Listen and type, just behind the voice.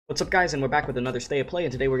What's up, guys, and we're back with another Stay of Play,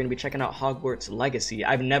 and today we're going to be checking out Hogwarts Legacy.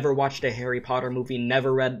 I've never watched a Harry Potter movie,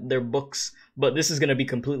 never read their books, but this is going to be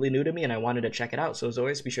completely new to me, and I wanted to check it out. So as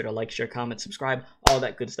always, be sure to like, share, comment, subscribe, all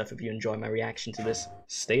that good stuff if you enjoy my reaction to this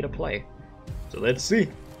State of Play. So let's see.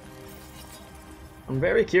 I'm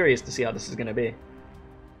very curious to see how this is going to be,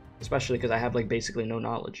 especially because I have, like, basically no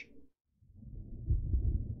knowledge.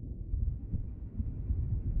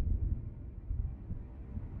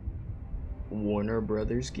 Warner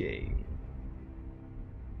Brothers game.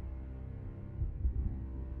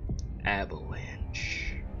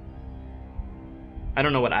 Avalanche. I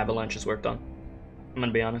don't know what Avalanche has worked on. I'm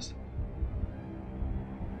gonna be honest.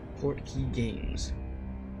 Portkey Games.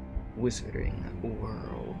 Wizarding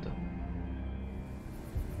World.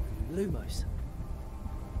 Lumos.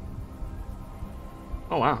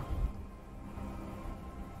 Oh wow.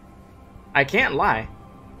 I can't lie.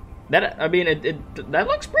 That, I mean, that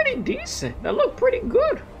looks pretty decent. That looked pretty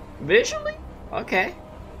good. Visually? Okay.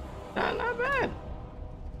 Not bad.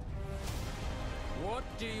 What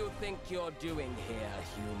do you think you're doing here,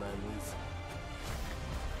 humans?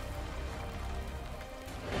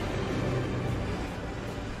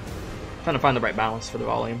 Trying to find the right balance for the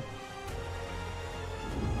volume.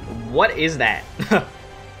 What is that?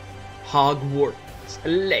 Hogwarts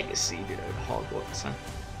Legacy, dude. Hogwarts, huh?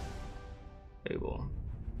 There you go.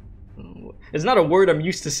 It's not a word I'm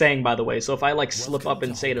used to saying, by the way, so if I like slip up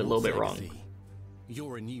and say it a little bit wrong,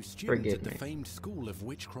 you're a new student forgive at the me. famed school of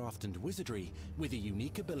witchcraft and wizardry with a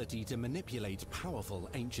unique ability to manipulate powerful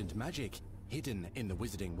ancient magic hidden in the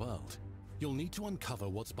wizarding world. You'll need to uncover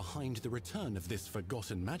what's behind the return of this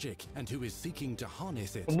forgotten magic and who is seeking to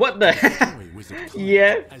harness it. What the heck?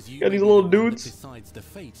 Yeah, as you got these little dudes. decides the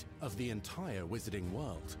fate of the entire wizarding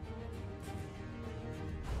world.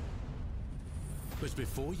 But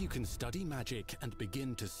before you can study magic and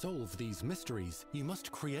begin to solve these mysteries, you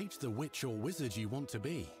must create the witch or wizard you want to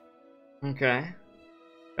be. Okay.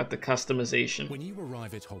 Got the customization. When you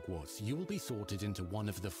arrive at Hogwarts, you will be sorted into one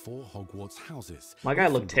of the 4 Hogwarts houses. My guy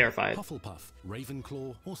looked terrified. Hufflepuff,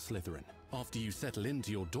 Ravenclaw, or Slytherin. After you settle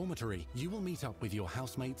into your dormitory, you will meet up with your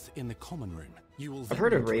housemates in the common room. You will I've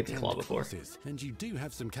heard of Ravenclaw before. Classes, and you do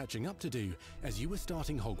have some catching up to do, as you were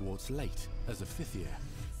starting Hogwarts late, as a 5th year.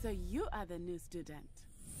 So you are the new student.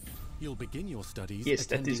 You'll begin your studies Yes,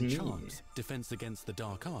 that is attending me. charms, defense against the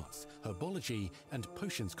dark arts, herbology, and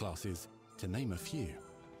potions classes, to name a few.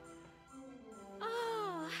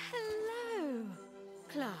 Oh, hello,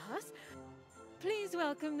 class. Please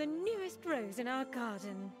welcome the newest rose in our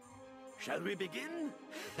garden. Shall we begin?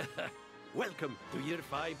 Welcome to year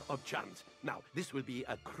 5 of charms. Now, this will be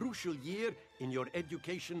a crucial year in your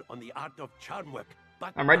education on the art of charm work.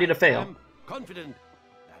 But I'm ready to fail. I am confident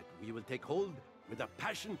that we will take hold with the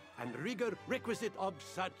passion and rigor requisite of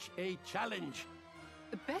such a challenge.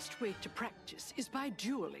 The best way to practice is by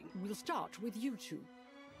dueling. We'll start with you two.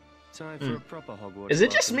 Time for a proper Hogwarts. Is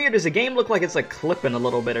it just me, or does the game look like it's like clipping a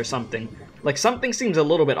little bit or something? Like something seems a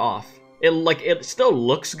little bit off. It still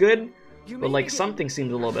looks good, but like something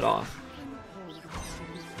seems a little bit off.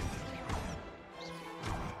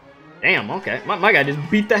 Damn, okay. My guy just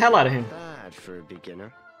beat the hell out of him. Bad for a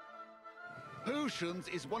beginner. Potions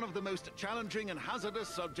is one of the most challenging and hazardous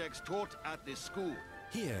subjects taught at this school.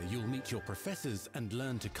 Here, you'll meet your professors and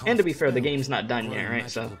learn to cast And to be fair, the spells, game's not done grow yet, right?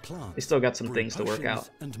 So magical plants, they still got some brew things to work out.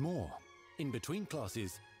 potions, and more. In between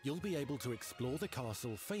classes, you'll be able to explore the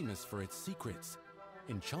castle famous for its secrets,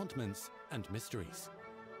 enchantments, and mysteries.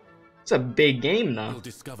 It's a big game, though. You'll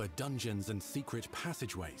discover dungeons and secret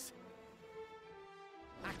passageways,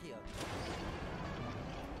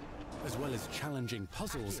 as well as challenging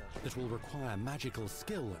puzzles that will require magical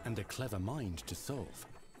skill and a clever mind to solve.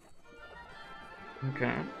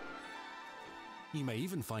 Okay. You may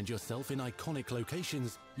even find yourself in iconic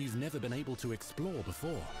locations you've never been able to explore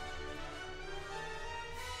before.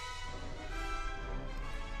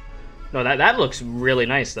 No, that looks really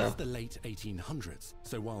nice, though. It's the late 1800s,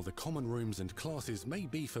 so while the common rooms and classes may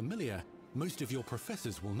be familiar, most of your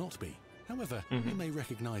professors will not be. However, you may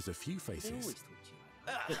recognize a few faces.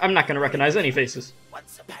 I'm not going to recognize any faces.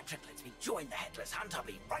 Once Sir Patrick lets me join the Headless Hunt, I'll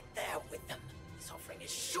be right there with them. This offering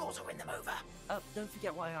is sure to win them over. Don't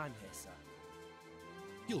forget why I'm here, sir.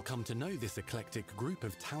 You'll come to know this eclectic group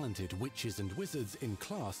of talented witches and wizards in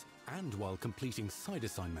class and while completing side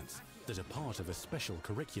assignments that are part of a special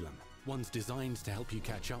curriculum. Ones designed to help you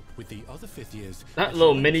catch up with the other 5th years. That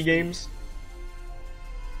little mini games.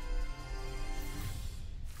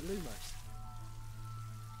 Lumos.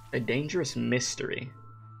 A dangerous mystery.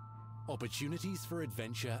 Opportunities for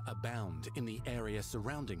adventure abound in the area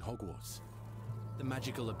surrounding Hogwarts. The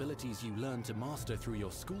magical abilities you learn to master through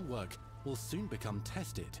your schoolwork will soon become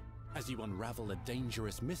tested as you unravel a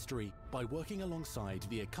dangerous mystery by working alongside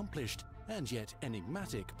the accomplished and yet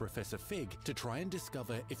enigmatic Professor Fig to try and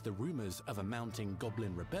discover if the rumors of a mounting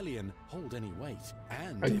goblin rebellion hold any weight,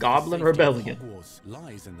 and a if goblin the safety of rebellion Hogwarts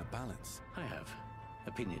lies in the balance. I have.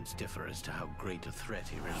 Opinions differ as to how great a threat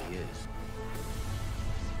he really is.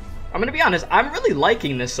 I'm gonna be honest, I'm really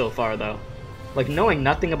liking this so far though. Like, knowing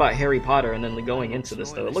nothing about Harry Potter and then going into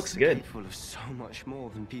this though, it looks good. Full of so much more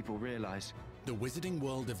than people realize. The wizarding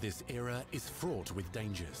world of this era is fraught with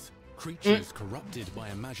dangers. Creatures corrupted by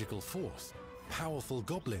a magical force, powerful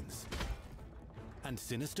goblins, and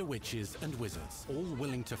sinister witches and wizards, all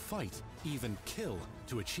willing to fight, even kill,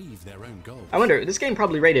 to achieve their own goals. I wonder, this game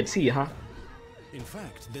probably rated T, huh? In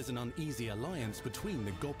fact, there's an uneasy alliance between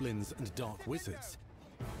the goblins and dark wizards.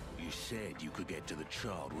 You said you could get to the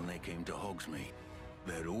child when they came to Hogsmeade.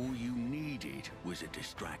 That all you needed was a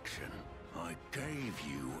distraction. I gave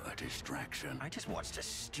you a distraction. I just watched a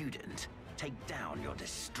student take down your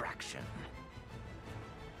distraction.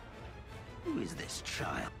 Who is this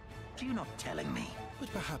child? Are you not telling me?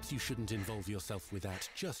 But perhaps you shouldn't involve yourself with that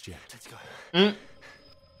just yet. Let's go.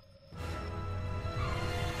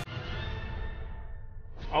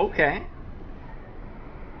 Okay.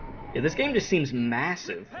 Yeah, this game just seems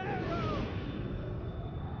massive.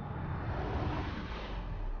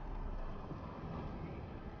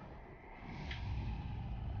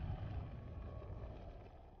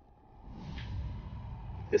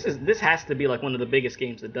 This has to be like one of the biggest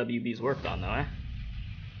games that WB's worked on though, eh?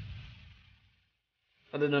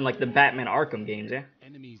 Other than like the Batman Arkham games, yeah?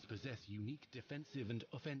 Enemies possess unique defensive and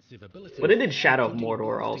offensive abilities. But it did Shadow of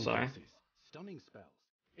Mordor also, eh? Stunning spells,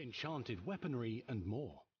 enchanted weaponry, and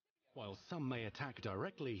more. While some may attack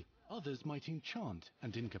directly, others might enchant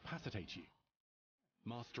and incapacitate you.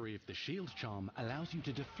 Mastery of the shield charm allows you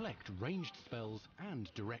to deflect ranged spells and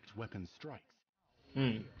direct weapon strikes.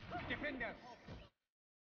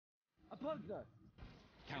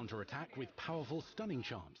 Counterattack with powerful stunning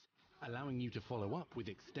charms, allowing you to follow up with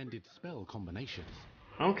extended spell combinations.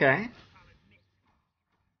 Okay.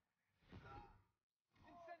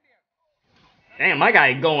 Damn, my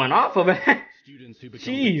guy going off of it. Students who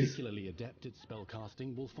become particularly adept at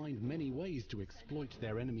spellcasting will find many ways to exploit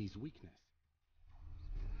their enemy's weakness.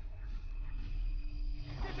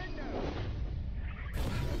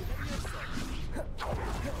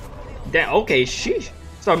 Damn, okay, sheesh.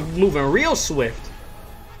 Start moving real swift.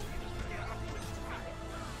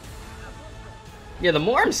 Yeah, the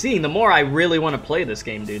more I'm seeing, the more I really want to play this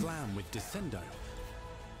game, dude. Slam with Descendo.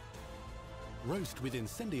 Roast with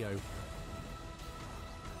Incendio.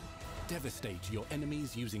 Devastate your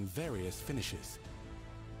enemies using various finishes.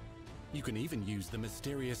 You can even use the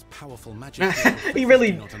mysterious, powerful magic. He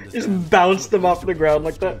really just bounced them off the ground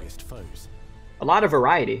like that. A lot of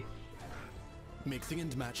variety. Mixing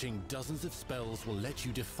and matching dozens of spells will let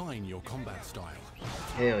you define your combat style.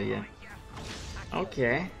 Hell yeah.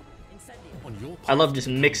 Okay. I love just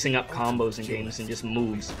mixing up combos in games and just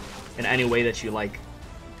moves in any way that you like.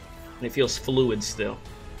 And it feels fluid still.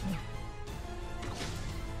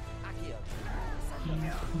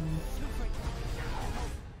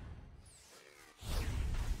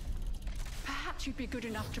 Perhaps you'd be good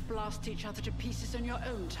enough to blast each other to pieces on your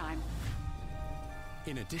own time.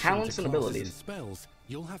 In addition Talents to and classes abilities. and spells,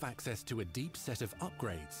 you'll have access to a deep set of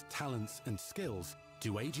upgrades, talents, and skills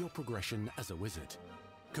to aid your progression as a wizard.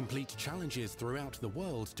 Complete challenges throughout the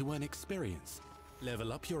world to earn experience.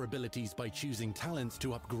 Level up your abilities by choosing talents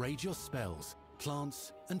to upgrade your spells,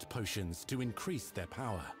 plants, and potions to increase their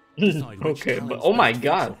power. Decide which Okay, but talents oh my best fit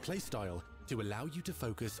god. your playstyle to allow you to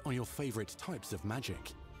focus on your favorite types of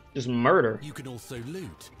magic. Just murder. You can also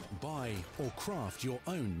loot, buy, or craft your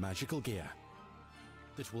own magical gear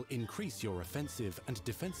that will increase your offensive and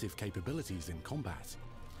defensive capabilities in combat.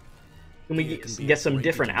 Can we get some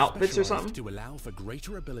different outfits or something? To allow for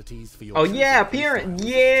greater abilities for your Oh yeah, appearance.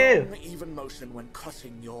 Yeah. Strong even motion when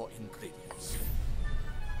cutting your ingredients.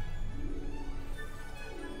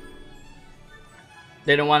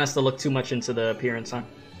 They don't want us to look too much into the appearance, huh?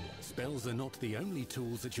 Spells are not the only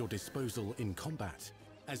tools at your disposal in combat.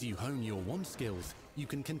 As you hone your wand skills, you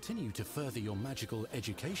can continue to further your magical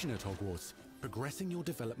education at Hogwarts, progressing your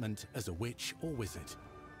development as a witch or wizard.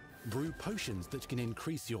 Brew potions that can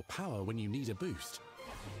increase your power when you need a boost.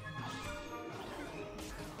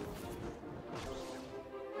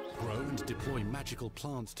 Grow and deploy magical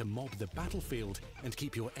plants to mob the battlefield and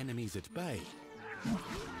keep your enemies at bay.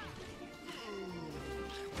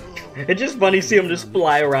 It's just funny to see him just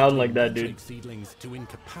fly around like that, dude. Seedlings to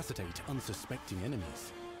incapacitate unsuspecting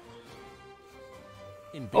enemies.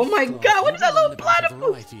 In Oh my Beast god, Class, what is you that will little learn about a platypus?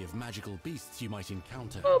 variety of magical beasts you might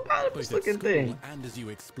encounter, Oh, both platypus at looking school thing. and as you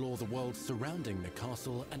explore the world surrounding the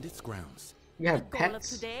castle and its grounds. You have The goal of pets?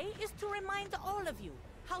 today is to remind all of you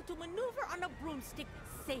how to maneuver on a broomstick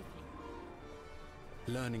safely.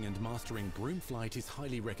 Learning and mastering broom flight is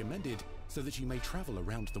highly recommended so that you may travel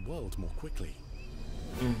around the world more quickly.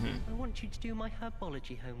 I want you to do my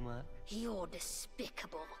herbology homework. You're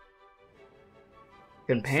despicable.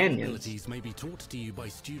 Companions. Abilities may be taught to you by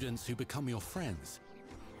students who become your friends.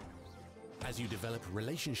 As you develop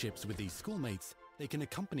relationships with these schoolmates, they can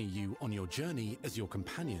accompany you on your journey as your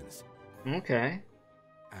companions. Okay.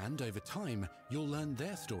 And over time, you'll learn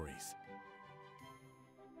their stories.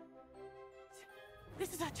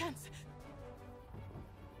 This is our chance.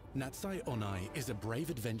 Natsai Onai is a brave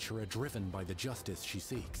adventurer driven by the justice she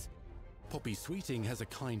seeks. Poppy Sweeting has a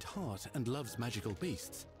kind heart and loves magical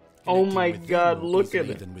beasts. Oh my connecting with them god, more look at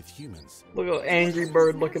easily it. than with humans. Look at Angry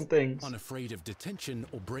Bird looking things. Unafraid of detention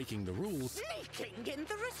or breaking the rules, Sneaking in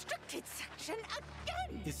the restricted section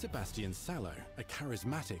again! is Sebastian Sallow, a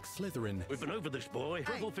charismatic Slytherin We've been over this, boy.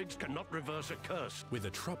 Figs cannot reverse a curse. with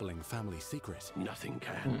a troubling family secret. Nothing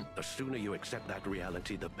can. The sooner you accept that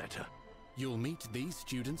reality, the better. You'll meet these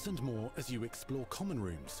students and more as you explore common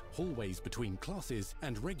rooms, hallways between classes,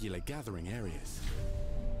 and regular gathering areas.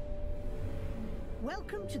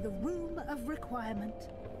 Welcome to the Room of Requirement.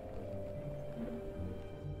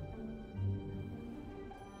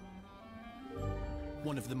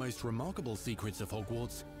 One of the most remarkable secrets of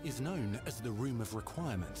Hogwarts is known as the Room of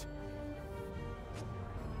Requirement.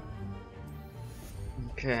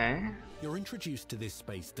 Okay. You're introduced to this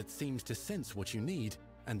space that seems to sense what you need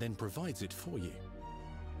and then provides it for you.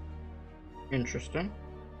 Interesting.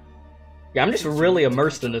 Yeah, I'm just really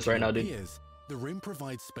immersed in this right now, dude. The room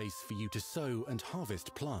provides space for you to sow and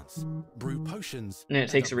harvest plants, brew potions, And it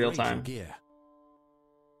takes real upgrade your time. gear.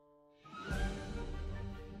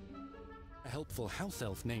 A helpful house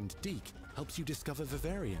elf named Deke helps you discover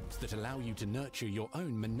vivariums that allow you to nurture your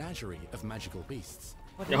own menagerie of magical beasts.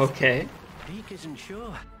 Okay. Deke isn't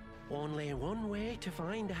sure. Only one way to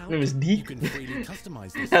find out. His name is Deke. You can freely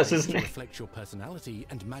customize this That's space his to name. reflect your personality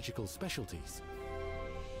and magical specialties.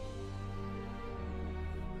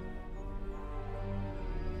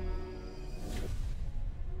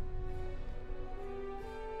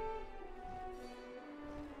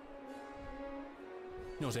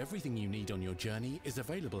 Not everything you need on your journey is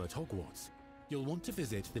available at Hogwarts. You'll want to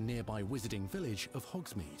visit the nearby wizarding village of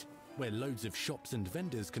Hogsmeade, where loads of shops and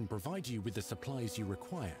vendors can provide you with the supplies you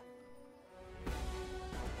require.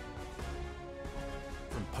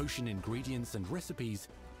 From potion ingredients and recipes,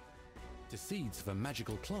 to seeds for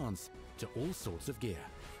magical plants, to all sorts of gear.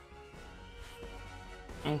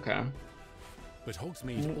 Okay. But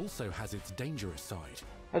Hogsmeade also has its dangerous side.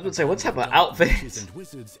 I was gonna say, what type of Dark outfits? witches and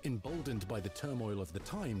wizards, emboldened by the turmoil of the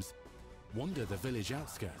times, wander the village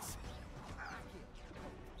outskirts.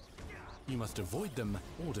 You must avoid them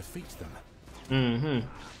or defeat them.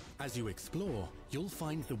 As you explore, you'll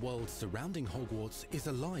find the world surrounding Hogwarts is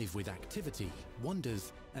alive with activity,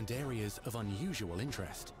 wonders, and areas of unusual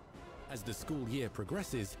interest. As the school year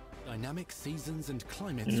progresses, dynamic seasons and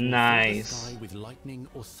climates will fill the Nice. sky with lightning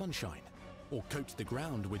or sunshine, or coat the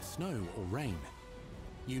ground with snow or rain.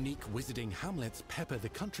 Unique wizarding hamlets pepper the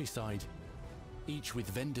countryside, each with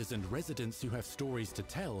vendors and residents who have stories to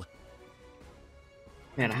tell.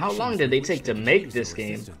 Man, how long did they take to make this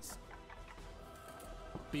game?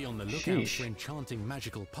 Be on the lookout Sheesh. for enchanting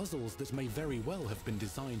magical puzzles that may very well have been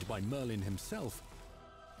designed by Merlin himself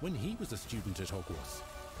when he was a student at Hogwarts.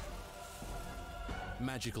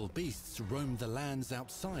 Magical beasts roam the lands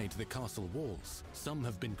outside the castle walls. Some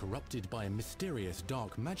have been corrupted by a mysterious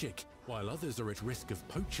dark magic, while others are at risk of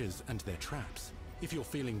poachers and their traps. If you're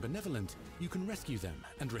feeling benevolent, you can rescue them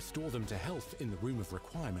and restore them to health in the Room of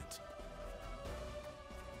Requirement.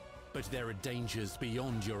 But there are dangers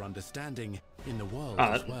beyond your understanding in the world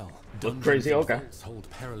as well. Look crazy, and okay. vaults hold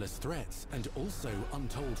perilous threats and also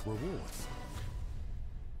untold rewards.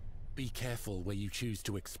 Be careful where you choose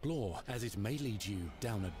to explore, as it may lead you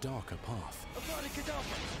down a darker path.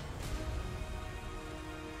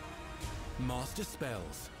 Master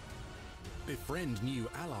spells. Befriend new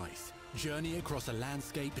allies. Journey across a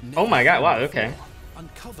landscape. Oh my god, wow, never okay. before.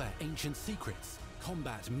 Uncover ancient secrets.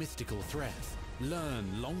 Combat mystical threats.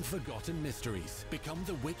 Learn long-forgotten mysteries. Become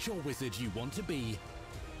the witch or wizard you want to be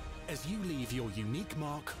as you leave your unique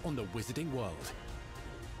mark on the wizarding world.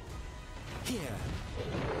 Here,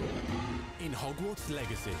 in Hogwarts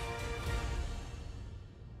Legacy.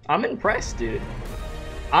 I'm impressed, dude.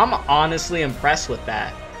 I'm honestly impressed with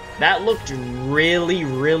that. That looked really,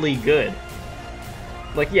 really good.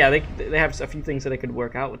 Like, yeah, they have a few things that they could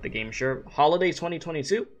work out with the game, sure. Holiday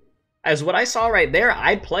 2022? As what I saw right there,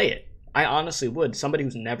 I'd play it. I honestly would. Somebody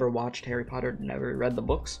who's never watched Harry Potter, never read the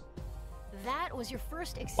books. That was your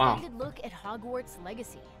first extended look at Hogwarts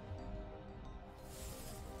Legacy.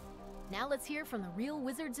 Now let's hear from the real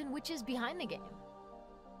wizards and witches behind the game.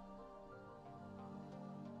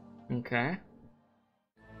 Okay.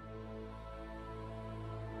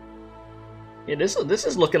 Yeah, this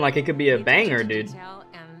is looking like it could be a banger, dude. Detail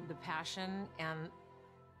and the passion and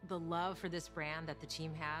the love for this brand that the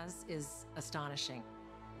team has is astonishing.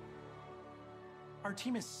 Our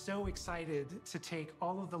team is so excited to take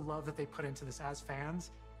all of the love that they put into this as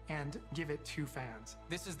fans and give it to fans.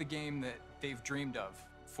 This is the game that they've dreamed of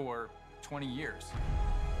for 20 years.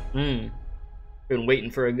 Been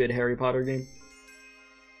waiting for a good Harry Potter game.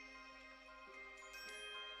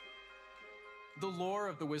 The lore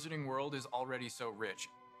of the Wizarding World is already so rich,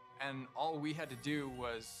 and all we had to do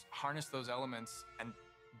was harness those elements and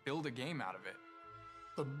build a game out of it.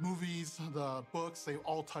 The movies, the books, they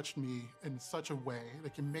all touched me in such a way.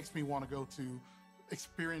 Like, it makes me want to go to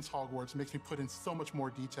experience Hogwarts. It makes me put in so much more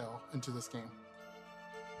detail into this game.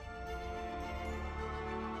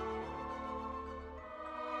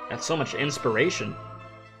 That's so much inspiration.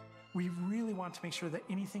 We really want to make sure that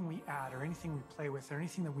anything we add or anything we play with or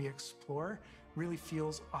anything that we explore really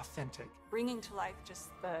feels authentic. Bringing to life just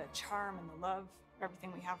the charm and the love,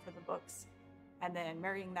 everything we have for the books, and then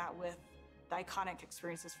marrying that with the iconic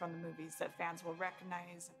experiences from the movies that fans will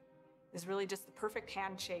recognize is really just the perfect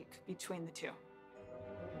handshake between the two.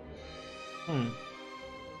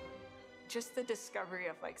 Just the discovery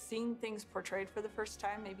of like seeing things portrayed for the first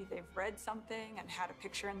time. Maybe they've read something and had a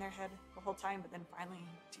picture in their head the whole time, but then finally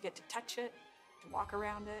to get to touch it, to walk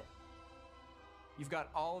around it. You've got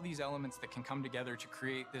all of these elements that can come together to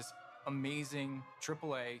create this amazing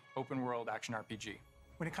AAA open world action RPG.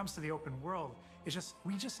 When it comes to the open world,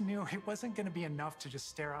 we just knew it wasn't going to be enough to just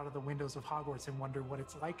stare out of the windows of Hogwarts and wonder what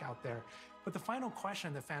it's like out there. But the final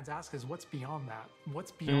question that fans ask is, what's beyond that?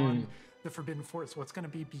 What's beyond the Forbidden Forest? What's going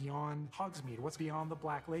to be beyond Hogsmeade? What's beyond the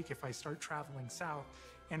Black Lake if I start traveling south?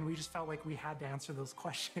 And we just felt like we had to answer those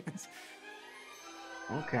questions.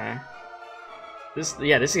 Okay. This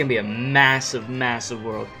is gonna be a massive, massive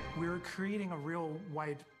world. We're creating a real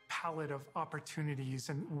wide palette of opportunities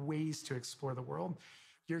and ways to explore the world.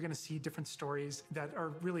 You're going to see different stories that are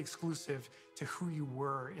really exclusive to who you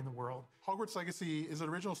were in the world. Hogwarts Legacy is an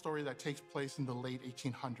original story that takes place in the late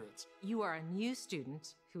 1800s. You are a new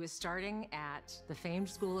student who is starting at the famed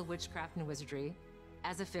School of Witchcraft and Wizardry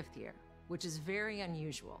as a 5th year, which is very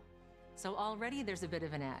unusual. So already there's a bit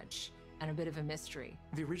of an edge and a bit of a mystery.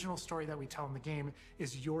 The original story that we tell in the game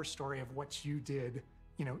is your story of what you did,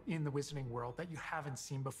 in the Wizarding World that you haven't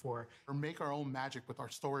seen before. Or make our own magic with our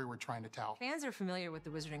story we're trying to tell. Fans are familiar with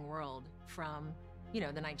the Wizarding World from, the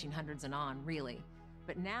 1900s and on, really.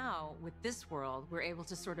 But now, with this world, we're able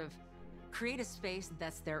to sort of create a space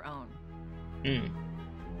that's their own.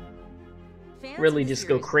 Really just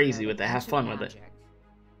go crazy with it, have fun with it.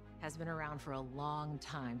 Has been around for a long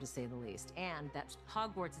time, to say the least, and that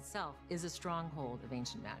Hogwarts itself is a stronghold of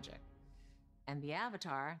ancient magic. And the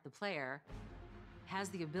Avatar, the player, has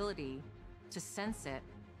the ability to sense it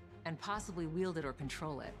and possibly wield it or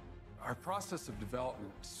control it. Our process of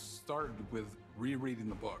development started with rereading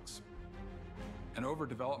the books. And over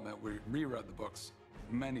development, we reread the books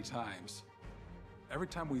many times. Every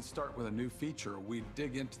time we'd start with a new feature, we'd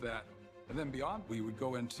dig into that, and then beyond, we would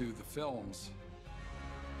go into the films.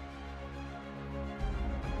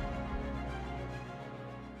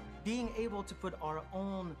 Being able to put our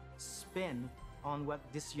own spin on what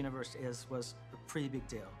this universe is was a pretty big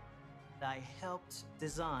deal. I helped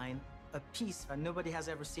design a piece that nobody has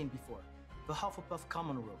ever seen before, the Hufflepuff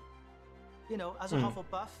common room. As a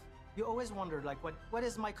Hufflepuff, you always wondered, what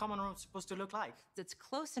is my common room supposed to look like? It's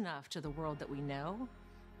close enough to the world that we know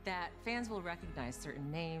that fans will recognize certain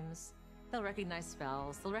names, they'll recognize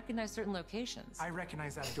spells, they'll recognize certain locations. I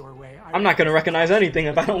recognize that doorway. I'm not gonna recognize anything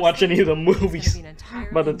if I don't watch any of the movies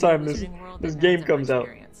by the time this game comes out.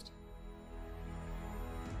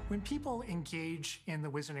 When people engage in the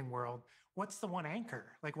Wizarding World, what's the one anchor?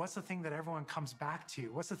 What's the thing that everyone comes back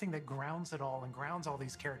to? What's the thing that grounds it all and grounds all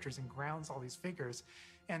these characters and grounds all these figures?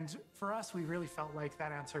 And for us, we really felt like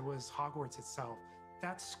that answer was Hogwarts itself.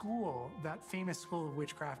 That school, that famous School of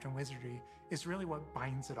Witchcraft and Wizardry, is really what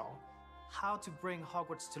binds it all. How to bring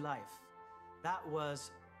Hogwarts to life. That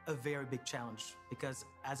was a very big challenge because,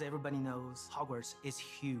 as everybody knows, Hogwarts is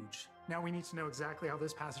huge. Now we need to know exactly how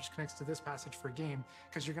this passage connects to this passage for a game,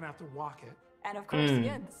 because you're going to have to walk it. And of course,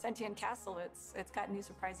 again, the Sentient Castle, it's got new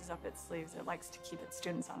surprises up its sleeves. It likes to keep its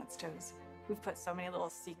students on its toes. We've put so many little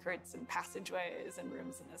secrets and passageways and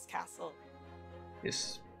rooms in this castle.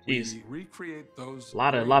 Yes, we recreate those. A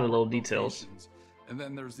lot of little details. And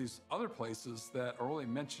then there's these other places that are only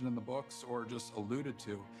mentioned in the books or just alluded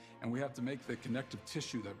to, and we have to make the connective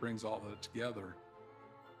tissue that brings all of it together.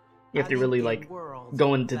 You have to really like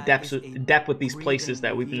go into depth with these places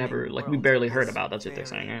that we've never, like, we barely heard about. That's what they're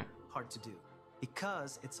saying. Yeah. Hard to do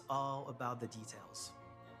because it's all about the details.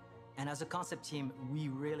 And as a concept team, we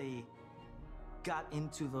really got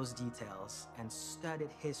into those details and studied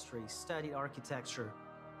history, studied architecture.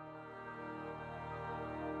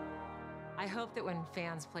 I hope that when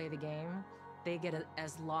fans play the game, they get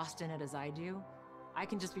as lost in it as I do. I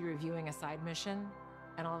can just be reviewing a side mission,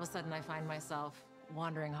 and all of a sudden I find myself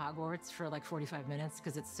wandering Hogwarts for like 45 minutes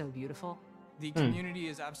because it's so beautiful. The community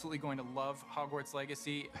is absolutely going to love Hogwarts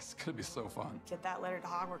Legacy. It's going to be so fun. Get that letter to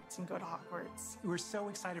Hogwarts and go to Hogwarts. We're so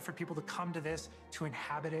excited for people to come to this, to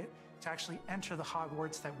inhabit it, to actually enter the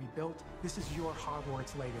Hogwarts that we built. This is your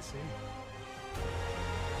Hogwarts Legacy.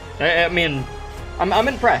 I mean, I'm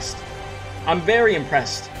impressed. I'm very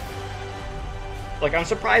impressed. Like, I'm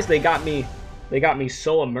surprised they got me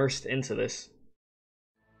so immersed into this.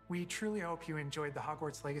 We truly hope you enjoyed the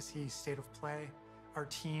Hogwarts Legacy State of Play. Our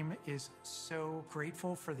team is so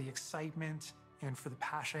grateful for the excitement and for the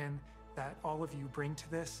passion that all of you bring to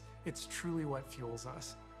this. It's truly what fuels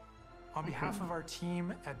us. On behalf of our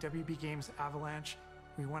team at WB Games Avalanche,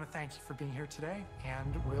 we want to thank you for being here today,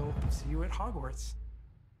 and we'll see you at Hogwarts.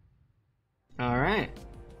 All right.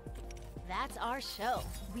 That's our show.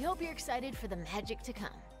 We hope you're excited for the magic to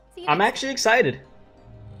come. I'm actually excited.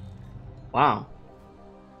 Wow.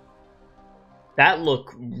 That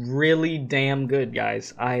looked really damn good,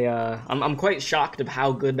 guys. I'm quite shocked of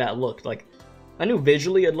how good that looked. Like, I knew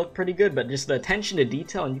visually it looked pretty good, but just the attention to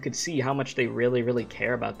detail, and you could see how much they really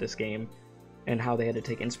care about this game, and how they had to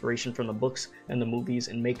take inspiration from the books and the movies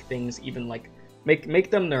and make things even like make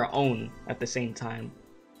them their own at the same time,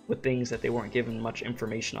 with things that they weren't given much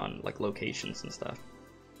information on, like locations and stuff.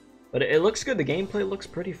 But it looks good. The gameplay looks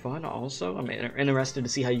pretty fun also. I'm interested to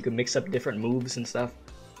see how you can mix up different moves and stuff.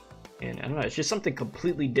 And I don't know, it's just something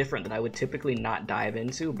completely different that I would typically not dive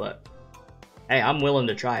into, but hey, I'm willing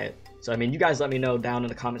to try it. So I mean, you guys let me know down in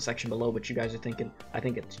the comment section below what you guys are thinking. I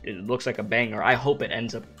think it looks like a banger. I hope it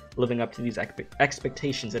ends up living up to these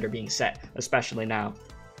expectations that are being set, especially now.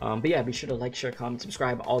 But yeah, be sure to like, share, comment,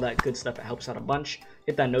 subscribe, all that good stuff. It helps out a bunch.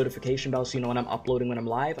 Hit that notification bell so you know when I'm uploading, when I'm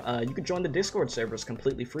live. You can join the Discord server. It's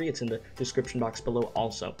completely free. It's in the description box below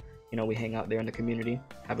also. You know, we hang out there in the community,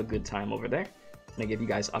 have a good time over there. And I give you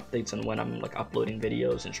guys updates on when I'm like uploading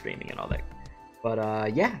videos and streaming and all that.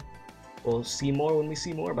 But yeah, we'll see more when we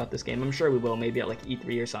see more about this game. I'm sure we will, maybe at like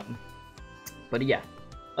E3 or something. But yeah,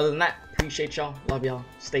 other than that, appreciate y'all, love y'all,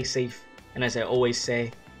 stay safe, and as I always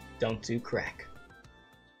say, don't do crack.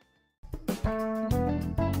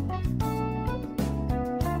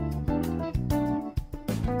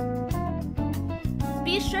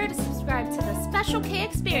 Be sure to subscribe to the Special K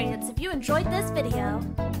Experience if you enjoyed this video.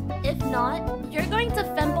 If not, you're going to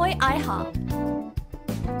Femboy IHOP.